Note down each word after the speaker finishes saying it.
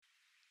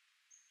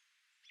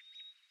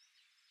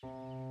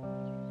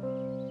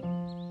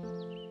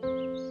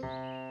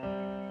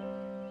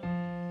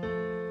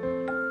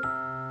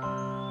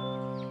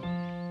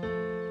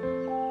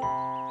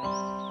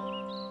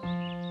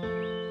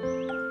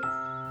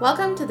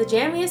Welcome to the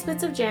Jammiest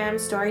Bits of Jam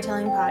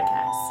storytelling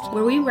podcast,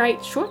 where we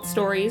write short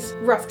stories,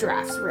 rough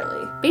drafts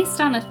really, based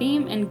on a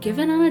theme and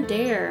given on a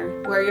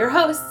dare. We're your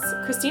hosts,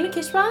 Christina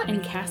Kishbot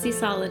and Cassie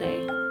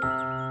Soliday.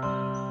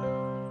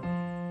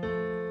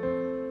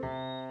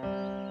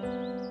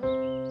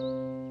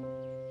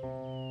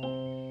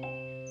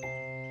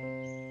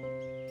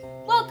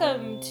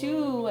 Welcome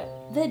to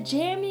the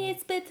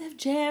Jammiest Bits of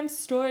Jam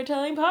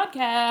storytelling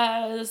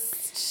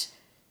podcast.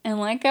 And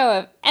let go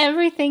of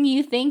everything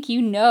you think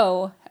you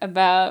know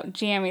about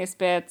Jammiest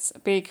Bits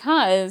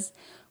because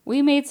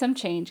we made some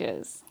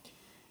changes.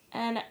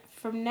 And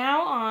from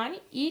now on,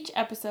 each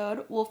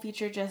episode will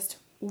feature just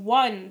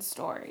one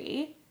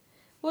story,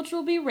 which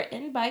will be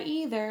written by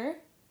either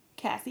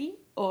Cassie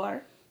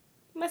or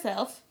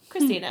myself,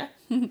 Christina,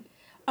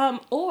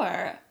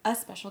 or a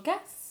special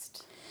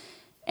guest.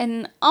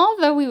 And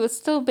although we will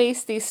still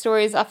base these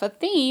stories off of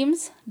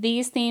themes,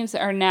 these themes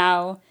are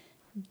now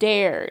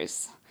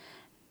dares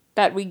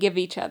that we give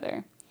each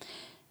other.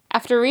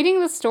 After reading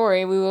the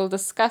story, we will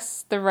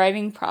discuss the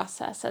writing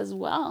process as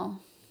well.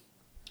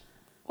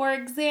 For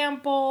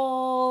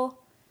example,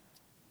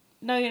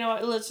 no, you know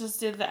what? Let's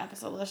just do the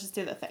episode. Let's just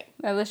do the thing.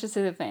 Let's just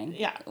do the thing.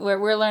 Yeah.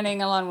 We're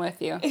learning along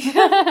with you.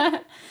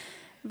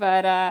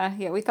 But,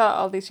 yeah, we thought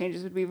all these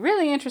changes would be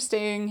really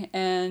interesting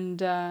and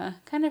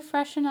kind of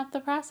freshen up the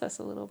process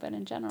a little bit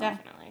in general.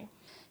 Definitely.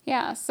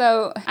 Yeah,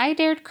 so I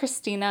dared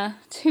Christina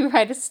to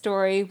write a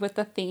story with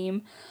the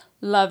theme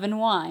Love and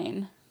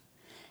Wine.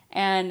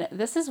 And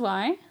this is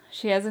why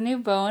she has a new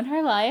beau in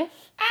her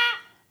life.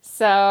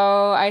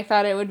 So I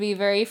thought it would be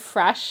very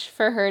fresh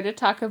for her to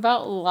talk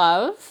about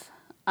love.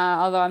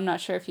 Although I'm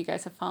not sure if you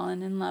guys have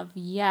fallen in love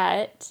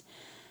yet.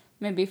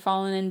 Maybe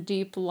fallen in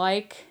deep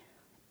lust.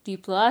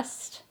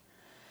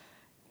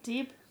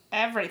 Deep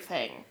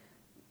everything.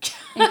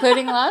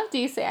 Including love? Do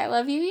you say I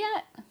love you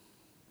yet?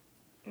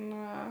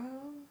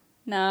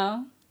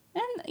 No.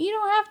 And you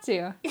don't have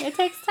to. It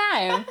takes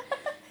time.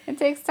 It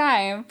takes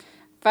time.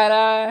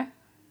 But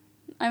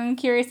I'm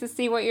curious to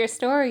see what your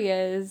story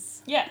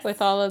is. Yes.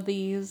 With all of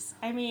these.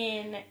 I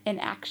mean, in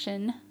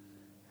action.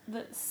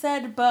 The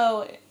said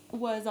beau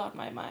was on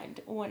my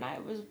mind when I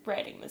was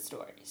writing the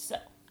story, so.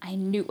 I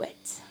knew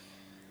it.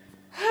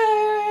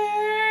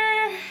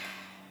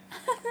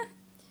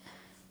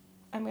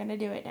 I'm gonna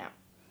do it now.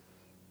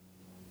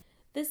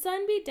 The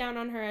sun beat down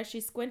on her as she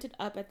squinted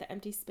up at the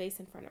empty space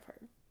in front of her.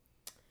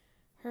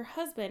 Her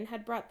husband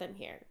had brought them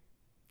here.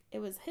 It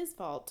was his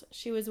fault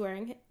she was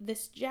wearing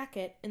this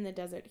jacket in the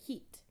desert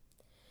heat.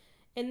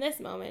 In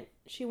this moment,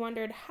 she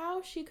wondered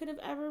how she could have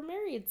ever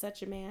married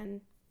such a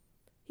man.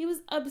 He was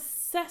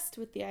obsessed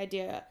with the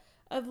idea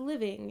of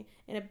living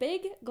in a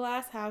big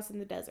glass house in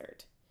the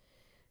desert.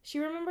 She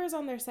remembers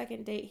on their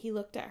second date he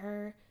looked at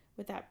her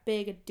with that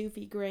big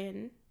doofy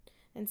grin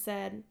and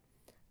said,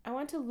 "I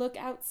want to look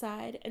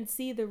outside and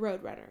see the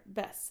Roadrunner,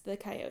 Bess the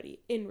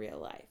Coyote, in real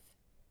life."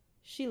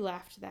 She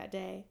laughed that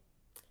day.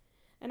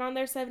 And on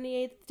their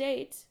 78th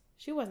date,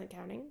 she wasn't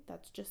counting,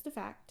 that's just a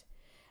fact,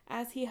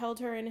 as he held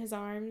her in his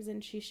arms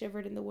and she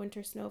shivered in the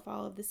winter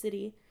snowfall of the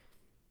city.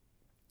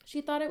 She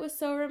thought it was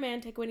so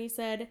romantic when he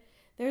said,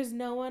 "There's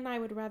no one I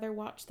would rather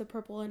watch the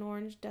purple and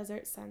orange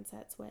desert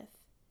sunsets with."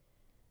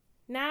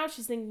 Now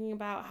she's thinking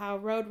about how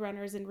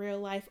roadrunners in real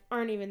life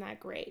aren't even that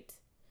great.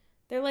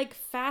 They're like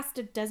fast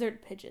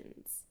desert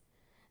pigeons.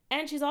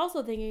 And she's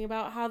also thinking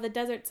about how the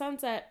desert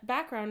sunset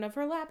background of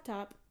her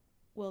laptop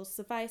will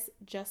suffice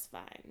just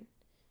fine.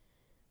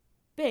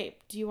 "Babe,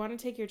 do you want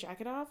to take your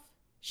jacket off?"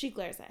 She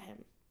glares at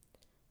him.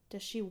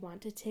 Does she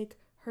want to take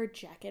her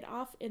jacket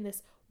off in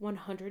this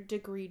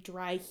 100-degree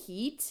dry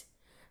heat?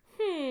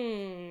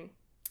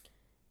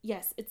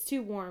 Yes, it's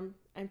too warm.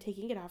 I'm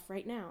taking it off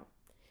right now.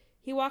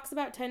 He walks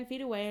about 10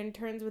 feet away and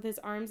turns with his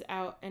arms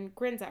out and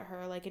grins at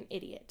her like an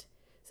idiot.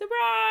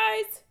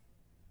 Surprise!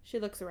 She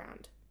looks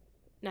around.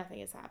 Nothing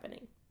is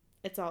happening.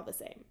 It's all the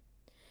same.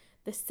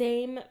 The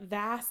same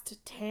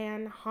vast,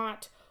 tan,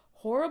 hot,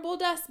 horrible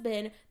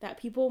dustbin that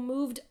people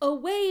moved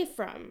away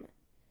from.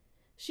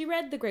 She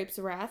read The Grapes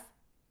of Wrath.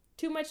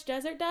 Too much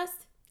desert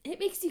dust? It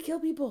makes you kill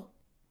people.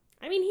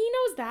 I mean, he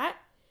knows that.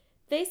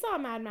 They saw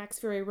Mad Max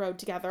Fury Road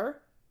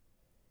together.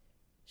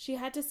 She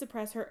had to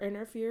suppress her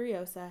inner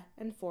furiosa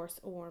and force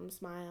a warm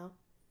smile.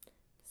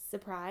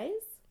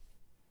 Surprise?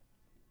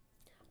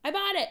 I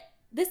bought it!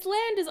 This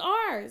land is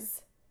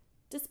ours!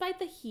 Despite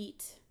the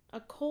heat, a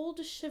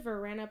cold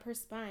shiver ran up her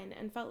spine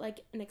and felt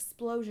like an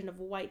explosion of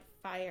white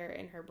fire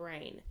in her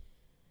brain.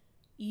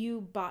 You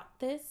bought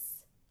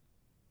this?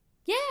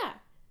 Yeah!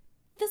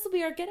 This will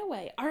be our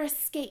getaway, our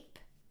escape.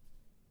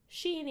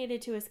 She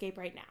needed to escape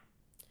right now.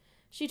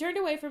 She turned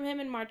away from him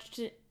and marched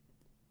to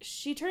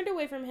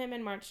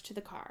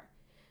the car.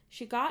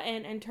 She got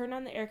in and turned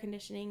on the air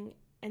conditioning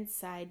and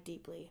sighed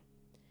deeply.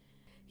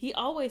 He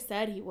always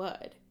said he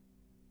would.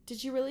 Did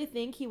she really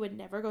think he would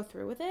never go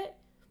through with it?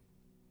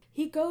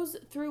 He goes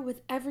through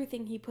with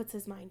everything he puts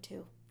his mind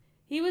to.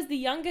 He was the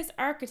youngest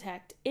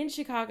architect in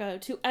Chicago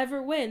to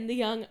ever win the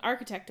Young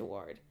Architect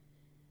Award.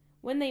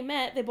 When they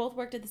met, they both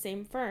worked at the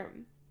same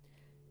firm.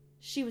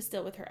 She was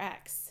still with her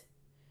ex.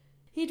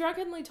 He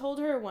drunkenly told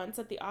her once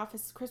at the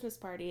office Christmas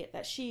party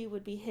that she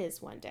would be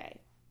his one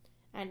day.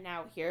 And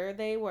now here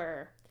they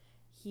were.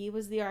 He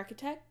was the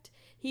architect.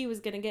 He was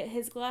going to get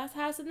his glass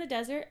house in the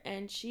desert,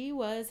 and she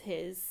was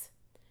his.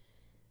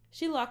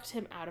 She locked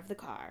him out of the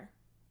car.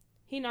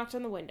 He knocked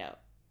on the window.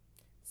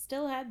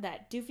 Still had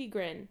that doofy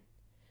grin.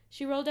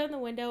 She rolled down the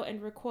window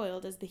and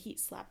recoiled as the heat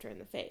slapped her in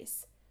the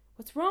face.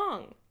 What's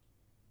wrong?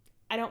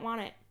 I don't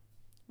want it.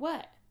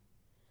 What?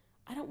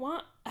 I don't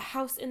want a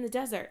house in the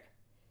desert.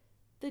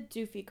 The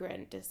doofy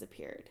grin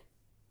disappeared.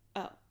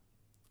 Oh.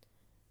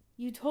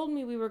 You told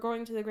me we were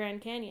going to the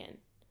Grand Canyon.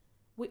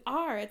 We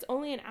are. It's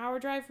only an hour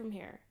drive from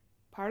here.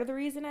 Part of the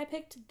reason I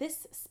picked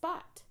this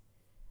spot.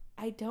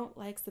 I don't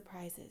like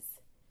surprises.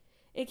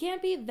 It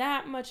can't be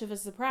that much of a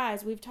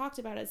surprise. We've talked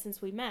about it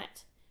since we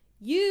met.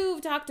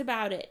 You've talked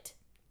about it.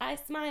 I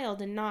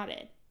smiled and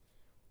nodded.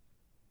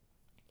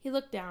 He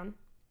looked down.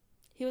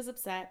 He was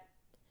upset.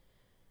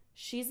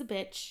 She's a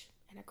bitch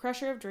and a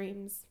crusher of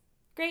dreams.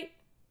 Great.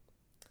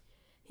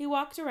 He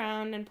walked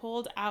around and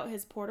pulled out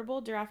his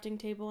portable drafting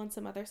table and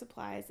some other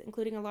supplies,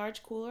 including a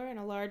large cooler and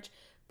a large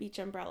beach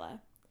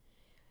umbrella.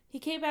 He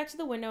came back to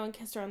the window and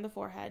kissed her on the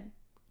forehead.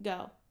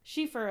 Go.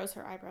 She furrows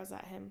her eyebrows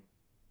at him.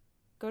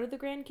 Go to the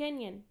Grand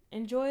Canyon.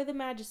 Enjoy the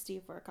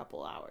majesty for a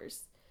couple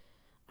hours.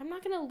 I'm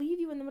not going to leave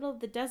you in the middle of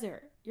the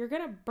desert. You're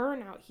going to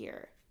burn out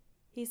here.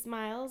 He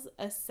smiles,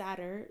 a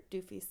sadder,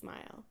 doofy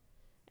smile,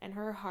 and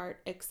her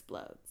heart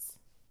explodes.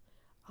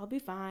 I'll be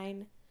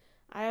fine.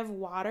 I have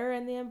water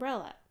and the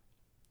umbrella.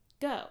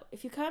 Go.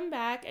 If you come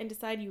back and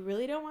decide you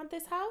really don't want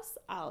this house,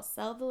 I'll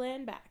sell the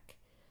land back.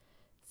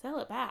 Sell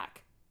it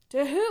back?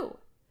 To who?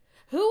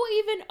 Who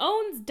even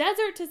owns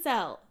desert to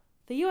sell?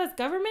 The U.S.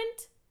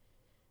 government?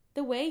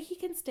 The way he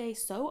can stay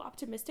so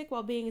optimistic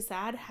while being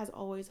sad has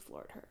always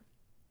floored her.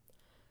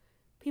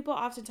 People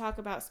often talk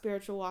about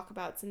spiritual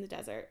walkabouts in the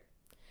desert.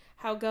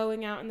 How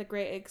going out in the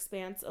great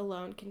expanse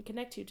alone can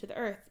connect you to the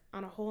earth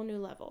on a whole new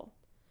level.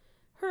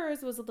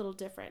 Hers was a little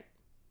different.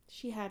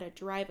 She had a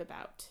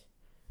drive-about.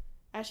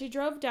 As she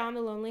drove down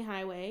the lonely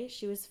highway,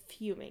 she was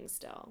fuming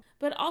still,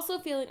 but also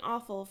feeling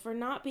awful for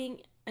not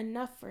being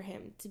enough for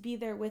him to be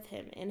there with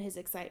him in his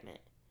excitement.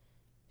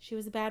 She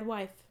was a bad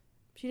wife.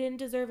 She didn't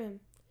deserve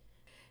him.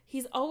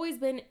 He's always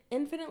been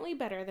infinitely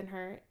better than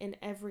her in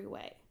every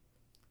way.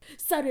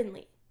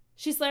 Suddenly,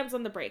 she slams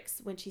on the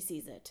brakes when she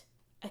sees it.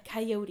 A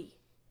coyote.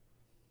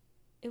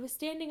 It was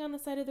standing on the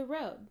side of the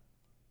road.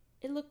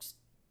 It looked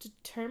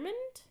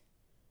determined.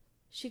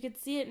 She could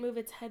see it move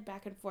its head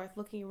back and forth,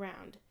 looking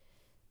around.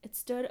 It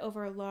stood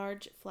over a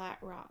large, flat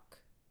rock.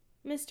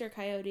 Mr.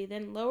 Coyote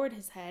then lowered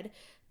his head,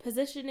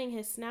 positioning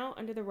his snout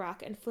under the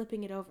rock and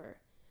flipping it over.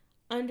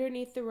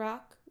 Underneath the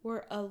rock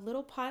were a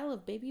little pile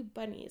of baby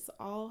bunnies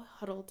all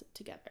huddled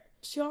together.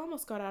 She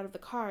almost got out of the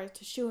car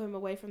to shoo him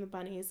away from the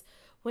bunnies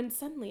when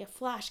suddenly a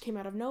flash came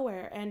out of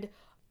nowhere and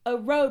a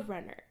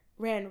roadrunner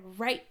ran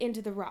right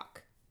into the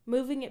rock,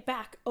 moving it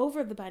back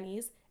over the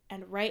bunnies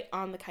and right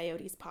on the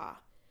coyote's paw.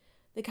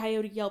 The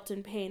coyote yelped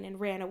in pain and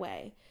ran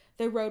away.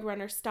 The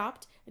roadrunner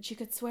stopped, and she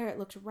could swear it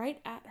looked right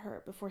at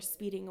her before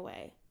speeding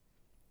away.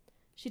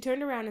 She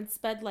turned around and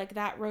sped like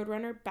that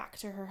roadrunner back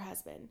to her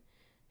husband.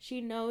 She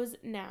knows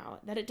now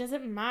that it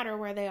doesn't matter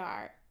where they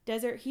are,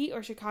 desert heat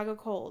or Chicago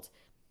cold.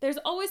 There's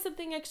always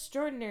something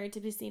extraordinary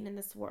to be seen in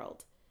this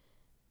world.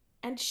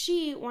 And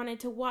she wanted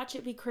to watch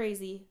it be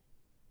crazy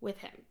with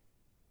him.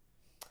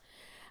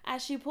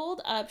 As she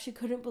pulled up, she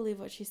couldn't believe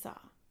what she saw.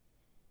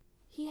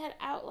 He had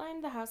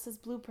outlined the house's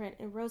blueprint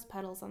in rose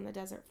petals on the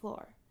desert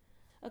floor.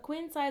 A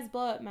queen-size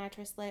blow-up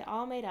mattress lay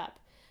all made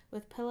up,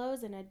 with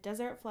pillows and a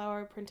desert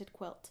flower printed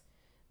quilt,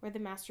 where the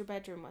master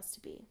bedroom was to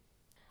be.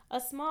 A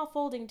small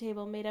folding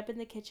table made up in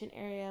the kitchen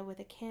area with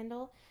a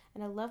candle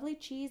and a lovely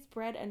cheese,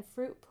 bread, and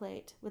fruit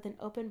plate with an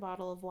open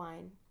bottle of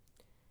wine.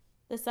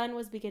 The sun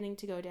was beginning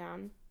to go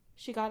down.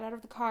 She got out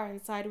of the car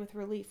and sighed with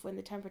relief when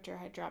the temperature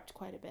had dropped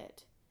quite a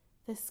bit.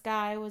 The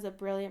sky was a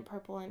brilliant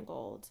purple and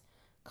gold,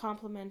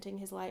 complementing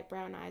his light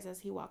brown eyes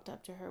as he walked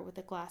up to her with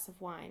a glass of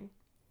wine.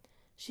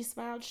 She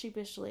smiled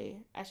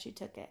sheepishly as she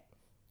took it.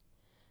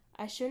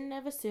 I shouldn't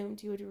have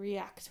assumed you would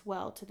react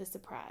well to the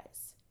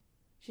surprise.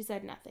 She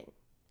said nothing.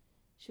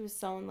 She was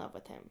so in love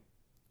with him.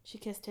 She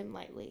kissed him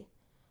lightly,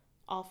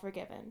 all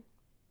forgiven.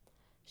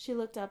 She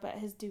looked up at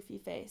his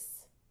doofy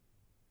face.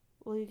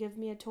 Will you give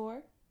me a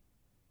tour?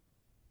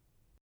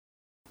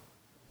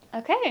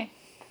 Okay.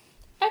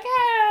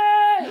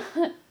 Okay!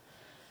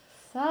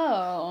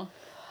 So,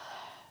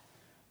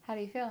 how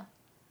do you feel?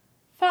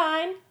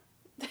 Fine.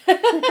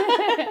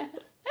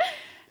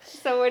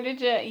 So where did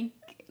you,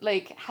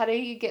 how do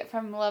you get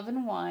from Love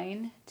and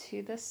Wine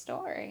to the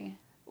story?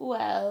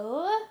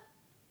 Well,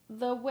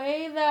 the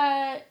way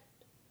that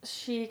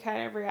she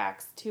kind of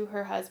reacts to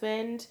her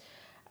husband,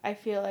 I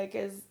feel like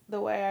is the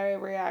way I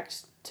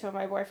react to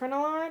my boyfriend a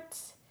lot,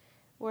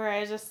 where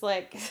I just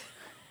I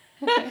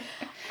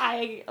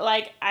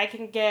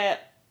can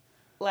get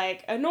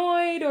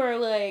annoyed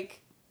or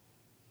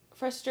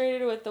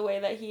frustrated with the way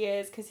that he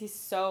is because he's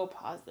so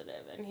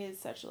positive and he's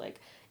such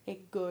a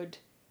good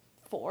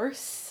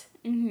force.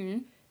 Mm-hmm.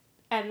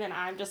 And then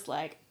I'm just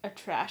like a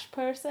trash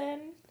person.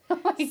 Oh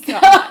my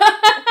god.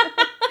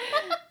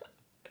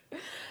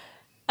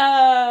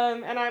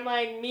 And I'm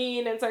like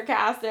mean and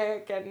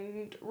sarcastic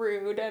and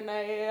rude, and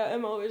I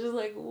am always just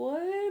like,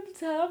 what's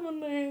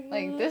happening?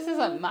 Like, this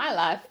isn't my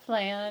life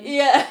plan.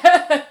 Yeah.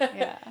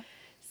 Yeah.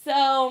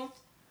 So,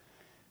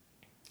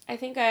 I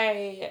think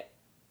I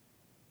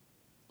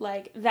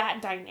like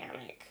that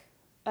dynamic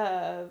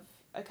of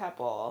a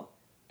couple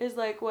is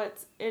like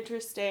what's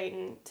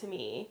interesting to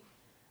me.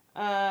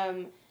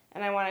 And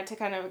I wanted to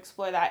kind of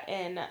explore that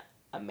in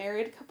a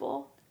married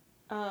couple.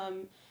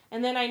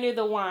 And then I knew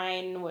the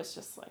wine was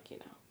just like,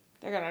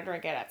 they're going to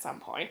drink it at some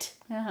point.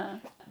 Uh-huh.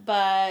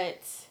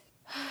 But,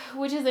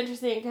 which is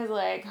interesting because,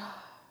 like,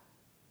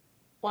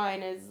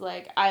 wine is,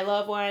 like, I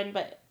love wine,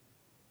 but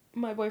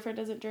my boyfriend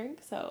doesn't drink,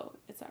 so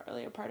it's not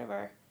really a part of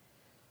our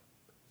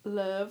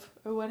love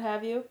or what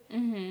have you.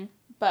 Mm-hmm.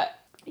 But,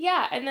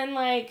 yeah, and then,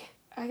 like,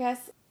 I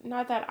guess,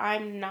 not that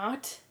I'm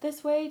not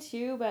this way,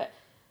 too, but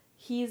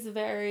he's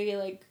very,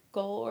 like,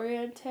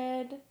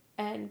 goal-oriented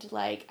and,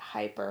 like,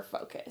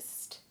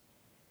 hyper-focused.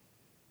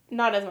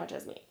 Not as much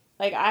as me.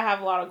 Like, I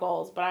have a lot of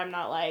goals, but I'm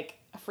not, like,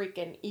 a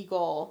freaking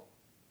eagle,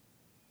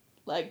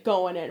 like,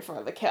 going in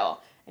for the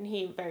kill. And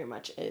he very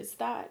much is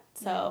that.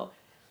 So,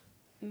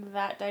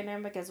 that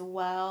dynamic as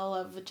well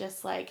of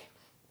just, like,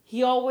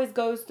 he always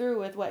goes through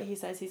with what he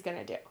says he's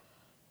gonna do.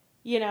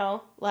 You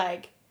know?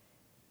 Like,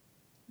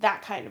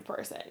 that kind of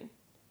person.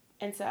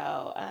 And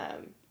so,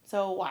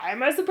 so why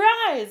am I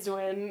surprised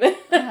when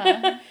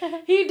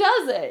he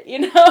does it, you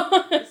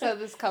know? So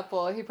this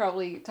couple, he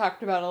probably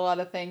talked about a lot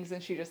of things,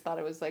 and she just thought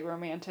it was like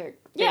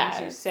romantic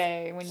things you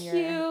say when you're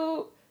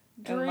cute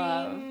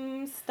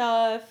dream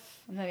stuff.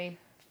 And then he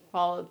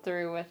followed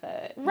through with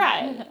it.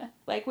 Right.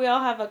 Like, we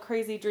all have a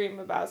crazy dream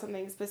about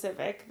something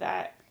specific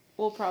that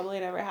will probably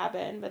never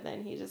happen, but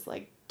then he just,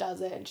 like,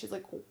 does it, and she's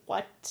like,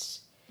 what?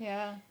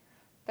 Yeah.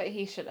 But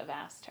he should have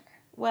asked her.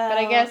 Well, but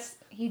I guess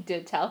he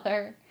did tell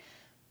her.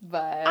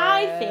 But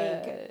I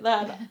think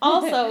that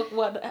also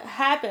what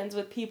happens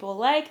with people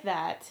like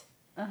that,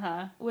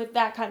 with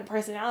that kind of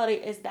personality,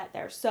 is that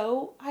they're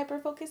so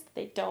hyper-focused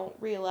they don't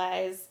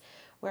realize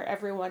where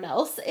everyone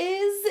else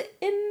is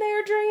in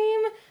their dream.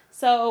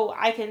 So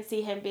I can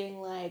see him being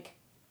like,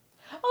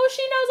 oh,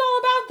 she knows all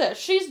about this.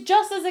 She's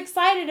just as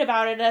excited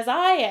about it as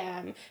I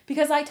am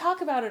because I talk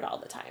about it all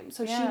the time.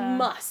 So she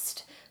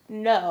must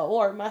know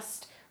or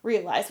must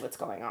realize what's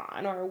going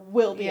on or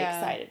will be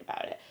excited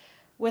about it.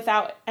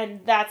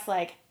 And that's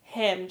like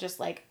him just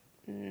like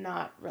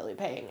not really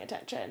paying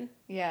attention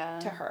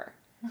to her.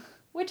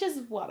 Which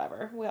is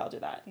whatever. We all do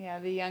that. Yeah,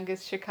 the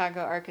youngest Chicago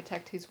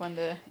architect who's won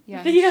the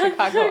Young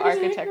Chicago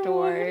Architect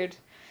Award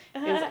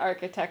is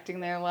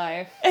architecting their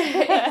life.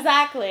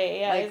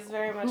 Exactly. Yeah, like, he's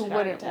very much who an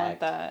wouldn't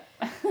architect.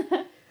 want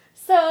that?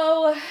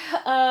 So,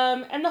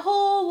 and the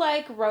whole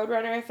like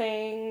Roadrunner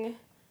thing,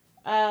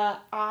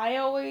 I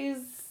always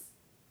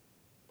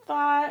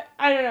thought,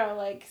 I don't know,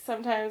 like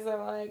sometimes I'm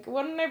like,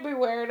 wouldn't it be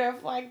weird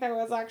if like there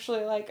was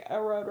actually like a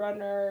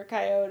Roadrunner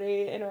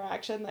coyote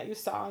interaction that you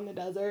saw in the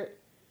desert?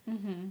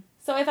 Mm-hmm.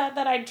 So I thought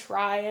that I'd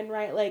try and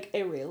write like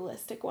a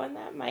realistic one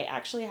that might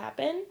actually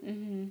happen.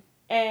 Mm-hmm.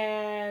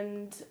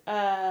 And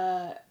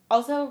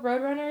also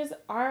Roadrunners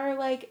are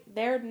like,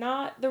 they're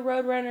not the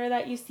Roadrunner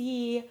that you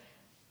see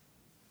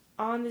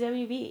on the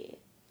WB.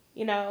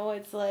 You know,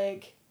 it's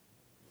like,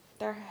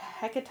 they're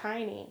hecka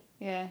tiny.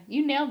 Yeah,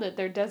 you nailed it.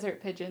 They're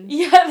desert pigeons.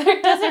 Yeah,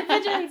 they're desert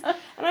pigeons.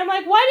 And I'm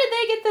like, why did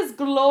they get this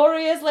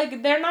glorious,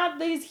 like, they're not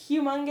these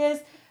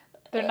humongous...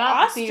 They're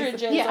not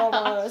ostriches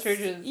almost.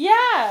 Ostriches.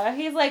 Yeah,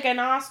 he's like an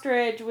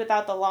ostrich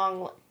without the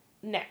long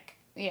neck.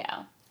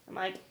 Yeah. I'm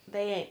like,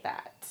 they ain't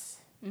that.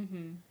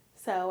 Mm-hmm.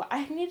 So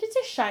I needed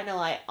to shine a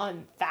light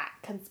on that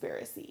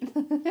conspiracy.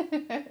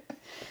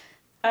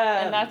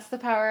 And that's the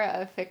power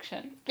of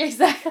fiction.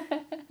 Exactly.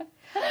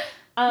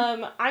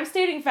 I'm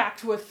stating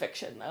fact with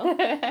fiction, though.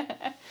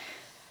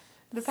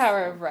 The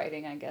power of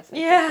writing, I guess.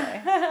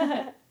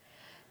 Yeah.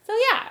 So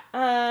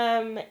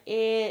yeah,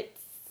 it's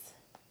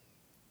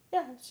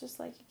just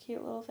like a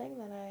cute little thing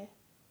that I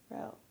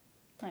wrote.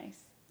 Nice.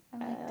 I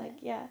liked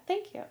it. Yeah,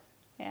 thank you.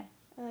 Yeah.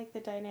 I like the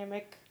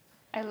dynamic.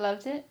 I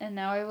loved it, and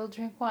now I will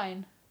drink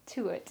wine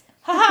to it.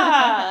 Ha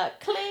ha!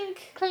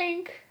 Clink!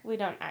 Clink. We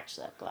don't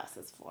actually have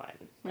glasses of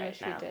wine right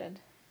now. We did.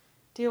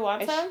 Do you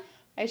want some?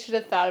 I should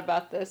have thought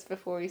about this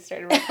before we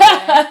started recording.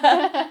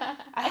 I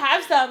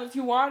have some if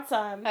you want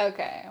some.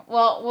 Okay.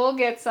 Well, we'll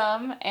get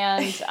some,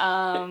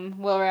 and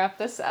we'll wrap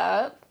this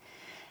up.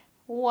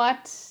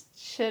 What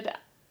should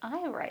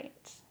I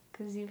write?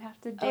 Because you have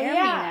to dare me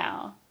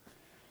now.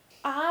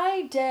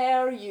 I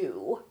dare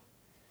you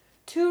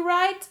to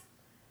write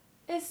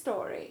a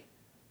story.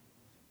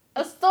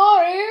 A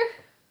story?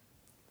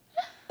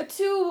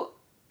 To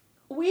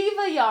weave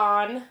a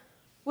yarn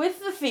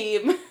with the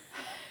theme.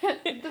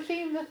 The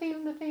theme.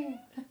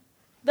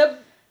 The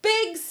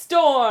big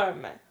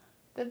storm.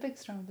 The big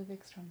storm.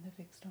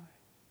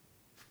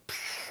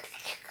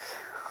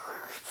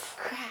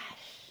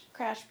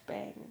 Crash,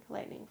 bang,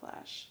 lightning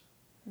flash.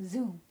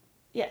 Zoom.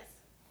 Yes.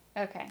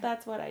 Okay.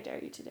 That's what I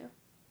dare you to do.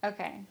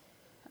 Okay.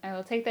 I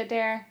will take that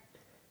dare,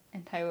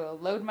 and I will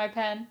load my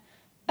pen,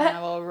 and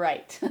I will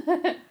write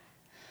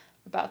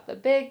about the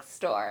big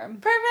storm.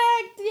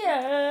 Perfect!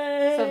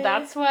 Yay! So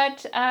that's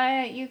what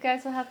you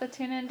guys will have to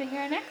tune in to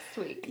hear next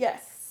week.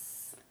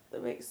 Yes. The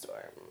big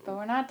storm. But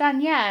we're not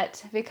done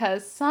yet,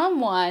 because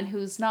someone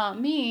who's not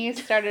me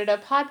started a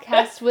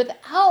podcast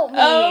without me.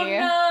 Oh,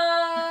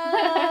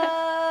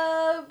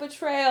 no!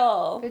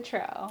 Betrayal.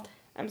 Betrayal.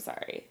 I'm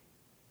sorry.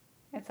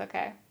 It's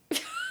okay.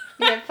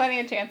 You had plenty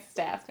of chances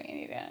to ask me and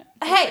you didn't.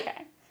 Hey!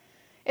 Okay.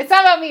 It's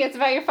not about me, it's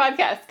about your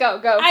podcast. Go,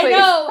 please. I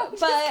know,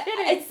 but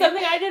it's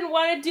something I didn't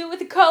want to do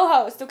with a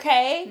co-host,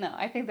 okay? No,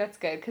 I think that's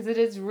good, because it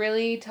is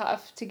really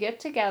tough to get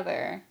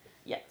together.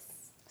 Yes.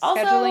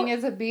 Scheduling also,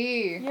 is a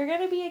bee. You're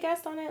going to be a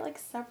guest on it, like,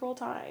 several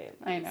times.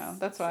 I know.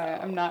 That's why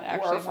I'm not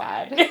actually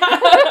mad.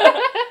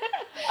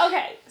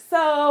 Okay,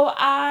 so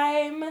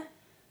I'm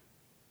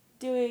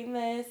doing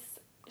this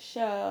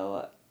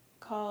show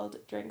called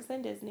Drinks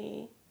and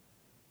Disney,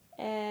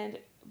 and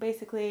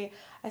basically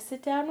I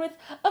sit down with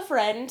a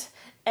friend,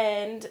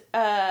 and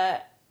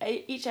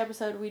each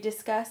episode we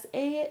discuss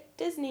a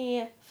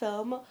Disney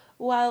film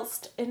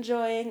whilst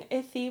enjoying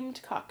a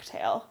themed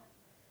cocktail,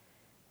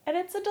 and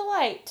it's a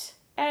delight,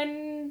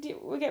 and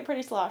we get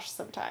pretty sloshed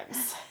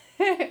sometimes.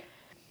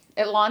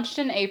 It launched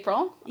in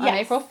April, on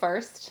Yes. April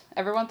 1st.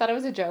 Everyone thought it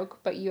was a joke,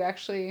 but you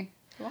actually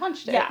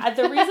launched it. Yeah,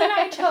 the reason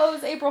I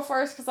chose April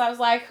 1st, because I was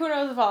like, who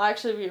knows if I'll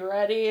actually be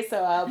ready,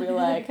 so I'll be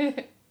like,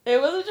 it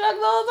was a joke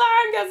the whole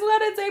time, guess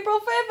what, it's April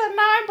 5th, and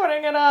now I'm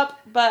putting it up.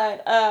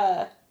 But,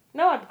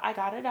 no, I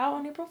got it out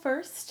on April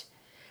 1st.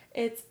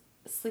 It's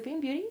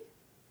Sleeping Beauty.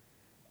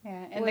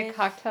 Yeah, and the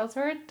cocktails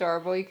were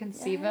adorable. You can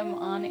see them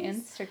on Yes.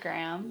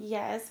 Instagram.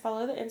 Yes,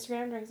 follow the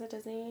Instagram, Drinks at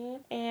Disney.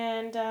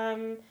 And,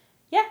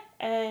 yeah,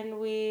 and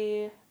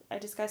I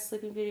discussed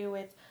Sleeping Beauty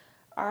with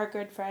our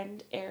good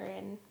friend,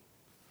 Erin.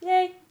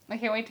 Yay! I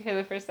can't wait to hear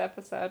the first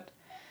episode.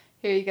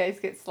 Hear you guys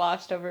get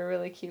sloshed over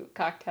really cute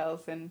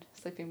cocktails and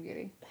Sleeping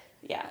Beauty.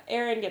 Yeah,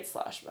 Erin gets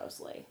sloshed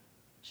mostly.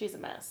 She's a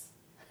mess.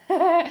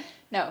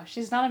 No,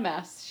 she's not a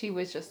mess. She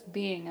was just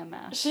being a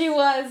mess. She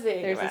was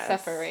being There's a mess. a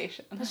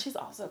separation. But she's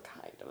also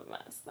kind of a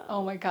mess, though.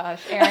 Oh my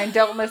gosh, Erin,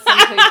 don't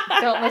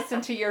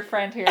listen to your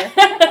friend here.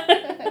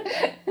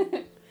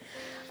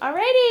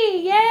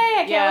 Alrighty, yay!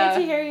 I can't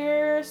wait to hear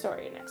your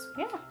story next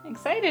week. Yeah,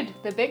 excited.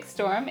 The big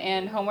storm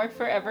and homework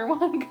for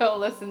everyone. Go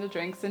listen to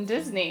Drinks and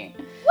Disney.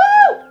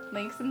 Woo!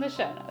 Links in the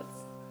show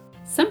notes.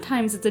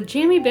 Sometimes it's a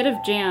jammy bit of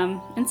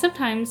jam, and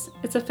sometimes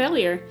it's a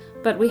failure,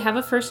 but we have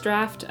a first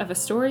draft of a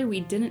story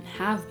we didn't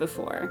have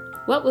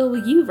before. What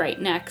will you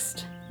write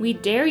next? We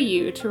dare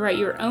you to write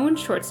your own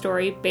short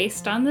story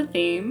based on the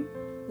theme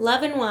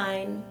Love and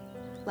Wine.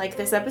 Like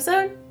this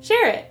episode?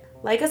 Share it.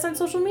 Like us on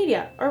social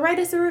media, or write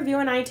us a review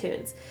on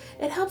iTunes.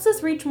 It helps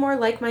us reach more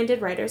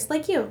like-minded writers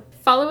like you.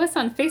 Follow us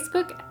on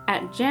Facebook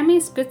at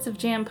Jammiest Bits of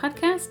Jam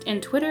Podcast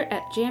and Twitter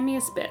at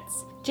Jammiest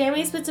Bits.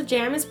 Jammiest Bits of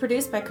Jam is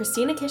produced by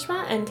Christina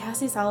Kishma and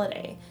Cassie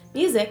Soliday.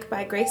 Music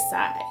by Grace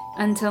Tsai.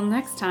 Until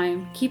next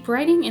time, keep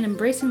writing and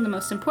embracing the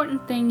most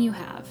important thing you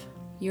have,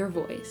 your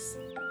voice.